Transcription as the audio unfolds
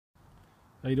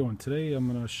How you doing? Today I'm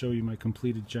going to show you my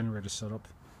completed generator setup.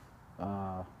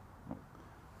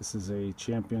 This is a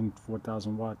Champion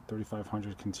 4000 watt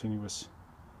 3500 continuous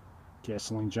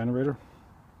gasoline generator.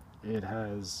 It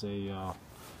has a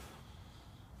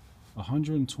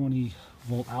 120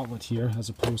 volt outlet here as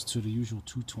opposed to the usual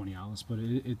 220 outlets, but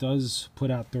it does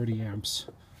put out 30 amps.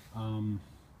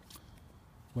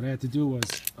 What I had to do was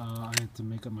I had to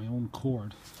make up my own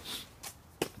cord,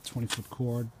 a 20-foot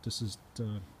cord. This is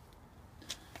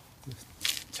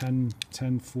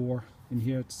 10-4 in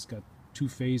here. It's got two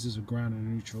phases of ground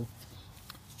and neutral.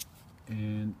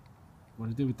 And what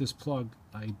I did with this plug,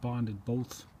 I bonded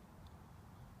both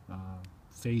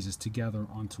phases together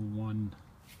onto one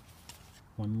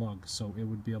lug, so it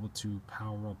would be able to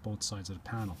power up both sides of the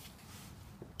panel,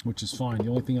 which is fine. The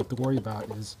only thing you have to worry about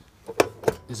is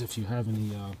if you have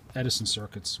any Edison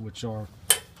circuits, which are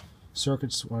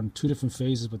circuits on two different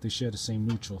phases but they share the same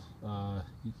neutral.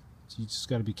 You just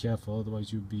got to be careful,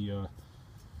 otherwise you'd be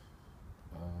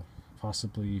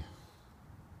possibly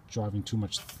driving too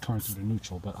much current through the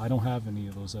neutral. But I don't have any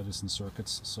of those Edison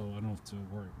circuits, so I don't have to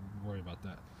worry about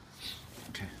that.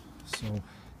 Okay, so let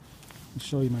me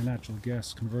show you my natural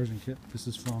gas conversion kit. This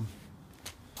is from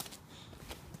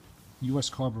US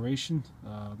Carburation.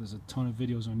 There's a ton of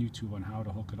videos on YouTube on how to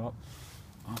hook it up.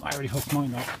 I already hooked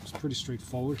mine up. It's pretty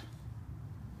straightforward.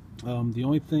 The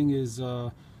only thing is,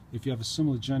 if you have a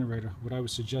similar generator, what I would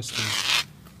suggest is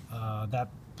that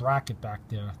bracket back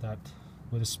there, that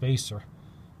with a spacer,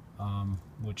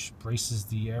 which braces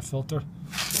the air filter.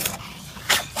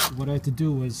 What I had to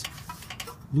do was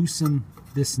loosen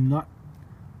this nut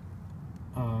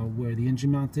where the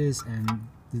engine mount is, and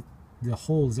the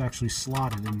hole is actually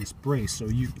slotted in this brace, so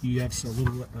you have a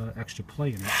little extra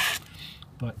play in it.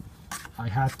 But I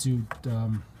had to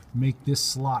make this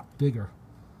slot bigger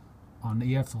on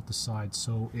the air filter side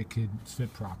so it could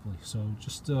fit properly. So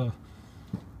just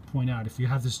point out, if you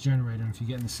have this generator and if you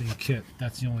get in the same kit,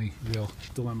 that's the only real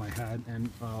dilemma I had. And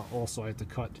also I had to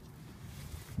cut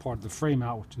part of the frame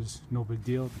out, which is no big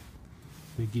deal.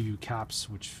 They give you caps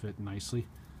which fit nicely.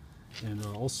 And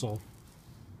also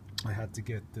I had to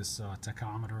get this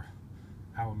tachometer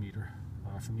hour meter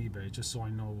from eBay, just so I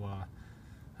know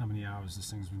how many hours this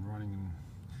thing's been running, and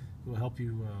it will help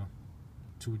you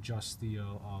to adjust the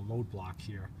load block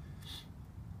here.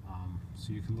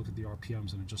 So you can look at the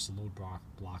RPMs and adjust the load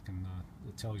block, and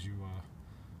it tells you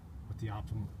what the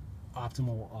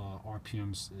optimal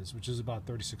RPMs is, which is about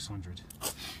 3600.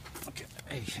 Okay,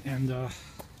 hey, and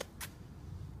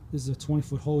this is a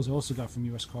 20-foot hose I also got from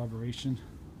US Carburation.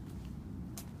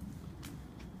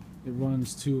 It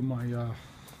runs to my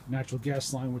natural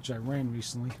gas line, which I ran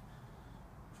recently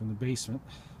from the basement.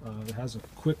 It has a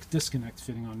quick disconnect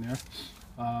fitting on there.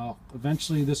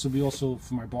 Eventually this will be also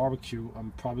for my barbecue.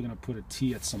 I'm probably going to put a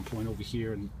T at some point over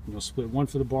here, and split one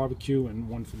for the barbecue and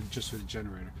one for just for the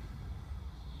generator.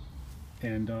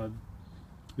 And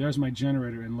there's my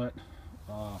generator inlet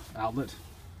outlet.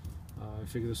 I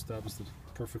figured that was the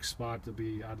perfect spot to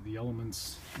be out of the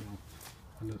elements,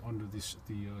 under the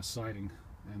siding.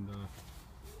 And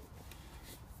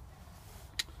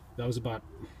that was about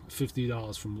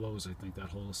 $50 from Lowe's, I think, that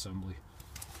whole assembly.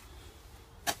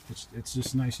 It's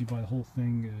just nice, you buy the whole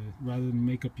thing rather than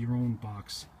make up your own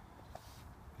box.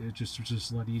 It's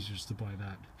just a lot easier just to buy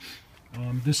that.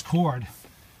 This cord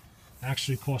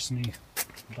actually cost me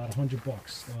about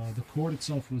 $100. The cord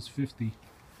itself was $50.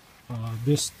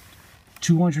 This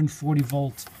 240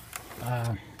 volt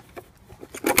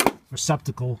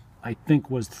receptacle, I think,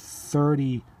 was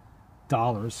 $30,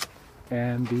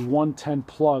 and the 110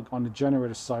 plug on the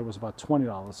generator side was about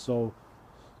 $20. So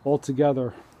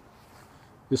altogether,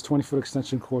 this 20-foot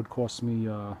extension cord cost me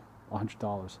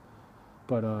 $100.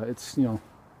 But it's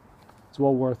it's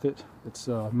well worth it. It's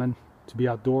meant to be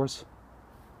outdoors,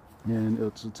 and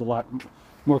it's a lot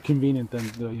more convenient than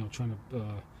trying to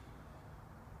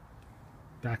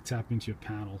back tap into your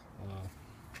panel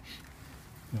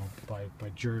by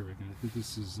jury rigging. I think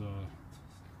this is a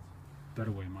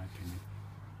better way, in my opinion.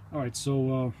 Alright, so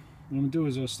what I'm going to do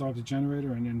is start the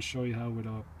generator and then show you how it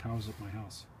powers up my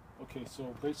house. Okay,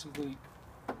 so basically,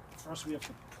 first we have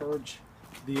to purge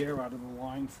the air out of the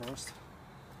line first.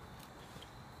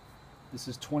 This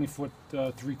is 20-foot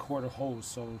 3/4 hose,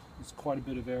 so there's quite a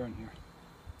bit of air in here.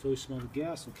 Until you smell the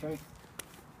gas, okay?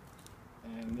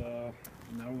 And now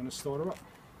we're going to start her up.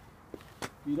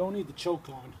 You don't need the choke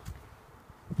on.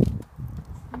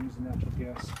 I'm using natural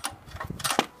gas.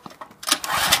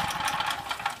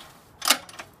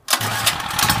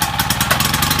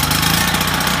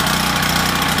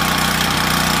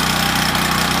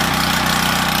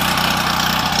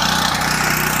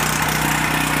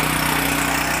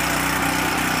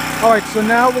 Alright, so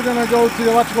now we're going to go to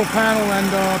the electrical panel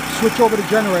and switch over to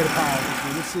generator power.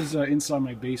 So this is inside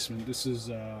my basement. This is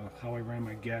how I ran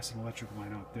my gas and electric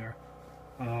line out there.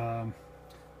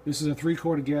 This is a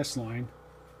 3/4 gas line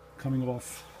coming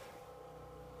off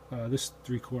this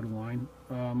 3/4 line.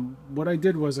 What I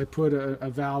did was I put a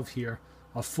valve here,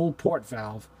 a full port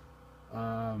valve.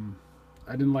 I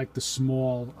didn't like the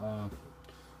small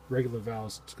regular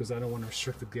valves because I don't want to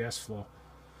restrict the gas flow.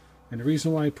 And the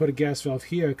reason why I put a gas valve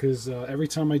here, because every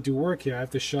time I do work here, I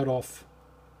have to shut off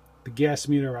the gas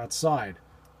meter outside.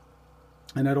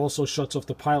 And that also shuts off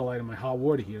the pilot light in my hot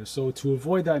water heater. So to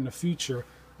avoid that in the future,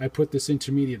 I put this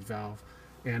intermediate valve.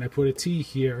 And I put a T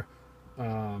here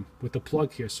with the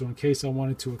plug here. So in case I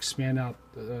wanted to expand out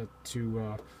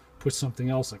to put something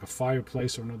else, like a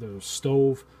fireplace or another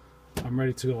stove, I'm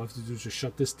ready to go. All I have to do is just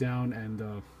shut this down and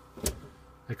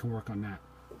I can work on that.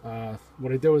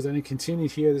 What I did was I didn't continue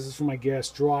here. This is for my gas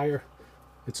dryer,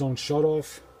 its own shut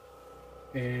off,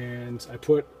 and I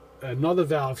put another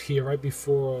valve here right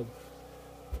before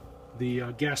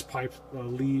the gas pipe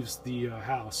leaves the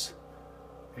house,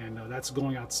 and that's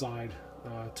going outside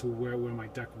to where my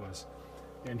deck was.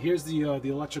 And here's the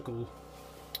electrical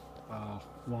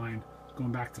line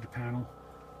going back to the panel.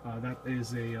 That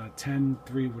is a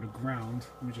 10-3 with a ground.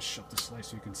 Let me just shut this light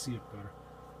so you can see it better.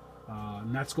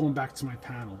 And that's going back to my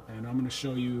panel, and I'm going to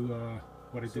show you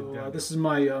what I did there. This is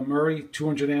my Murray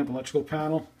 200 amp electrical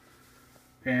panel,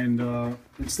 and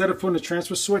instead of putting a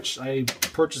transfer switch, I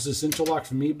purchased this interlock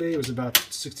from eBay. It was about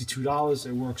 $62.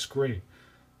 It works great.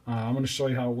 I'm going to show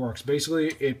you how it works. Basically,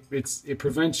 it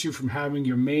prevents you from having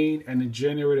your main and the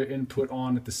generator input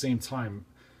on at the same time,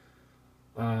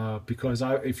 because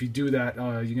if you do that,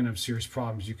 you're going to have serious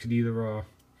problems. You could either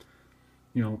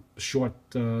short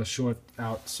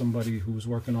out somebody who's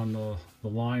working on the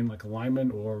line, like a lineman,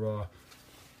 or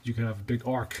you can have a big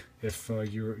arc if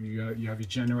you have your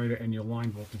generator and your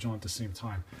line voltage on at the same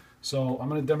time. So I'm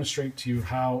going to demonstrate to you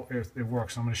how it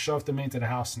works. I'm going to shut off the main to the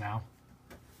house now.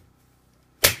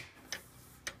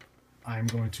 I'm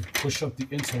going to push up the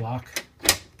interlock,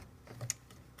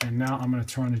 and now I'm going to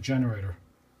turn the generator.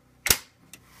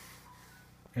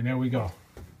 And there we go.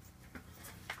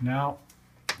 Now,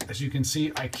 as you can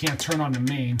see, I can't turn on the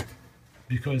main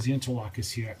because the interlock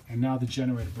is here, and now the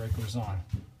generator breaker is on.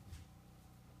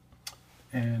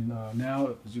 And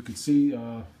now, as you can see,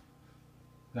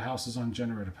 the house is on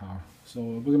generator power. So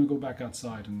we're going to go back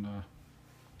outside and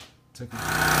take a look.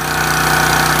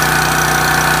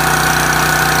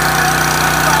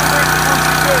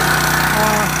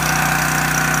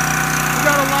 We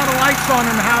got a lot of lights on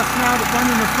in the house now to run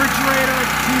the refrigerator, the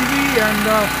TV, and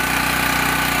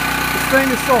this thing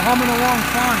is still humming along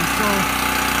fine, so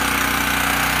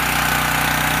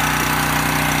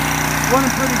it's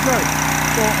running pretty good.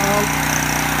 So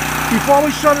before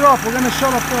we shut it off, we're going to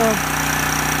shut off the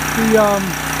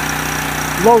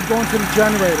load going to the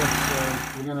generator. So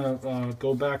we're going to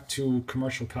go back to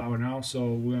commercial power now.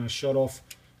 So we're going to shut off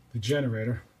the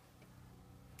generator,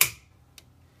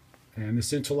 and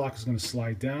this interlock is going to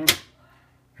slide down,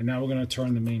 and now we're going to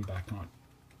turn the main back on.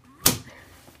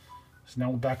 So now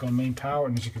we're back on main power,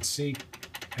 and as you can see,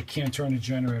 I can't turn the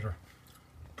generator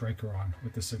breaker on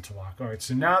with this interlock. All right,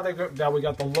 so now we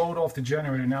got the load off the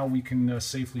generator, now we can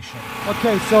safely shut it.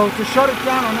 Okay, so to shut it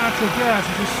down on natural gas,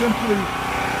 you just simply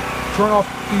turn off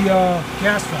the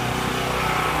gas valve.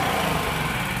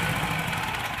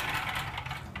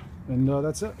 And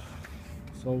that's it.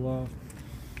 So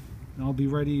I'll be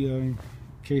ready in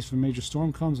case a major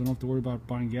storm comes. I don't have to worry about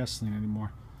buying gasoline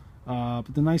anymore.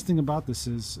 But the nice thing about this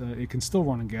is it can still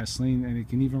run on gasoline, and it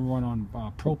can even run on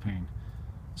propane.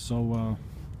 So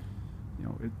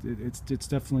it's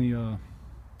definitely a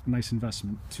nice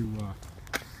investment to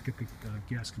get the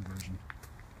gas conversion.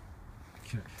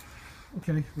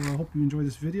 Okay. Well, I hope you enjoyed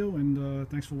this video, and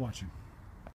thanks for watching.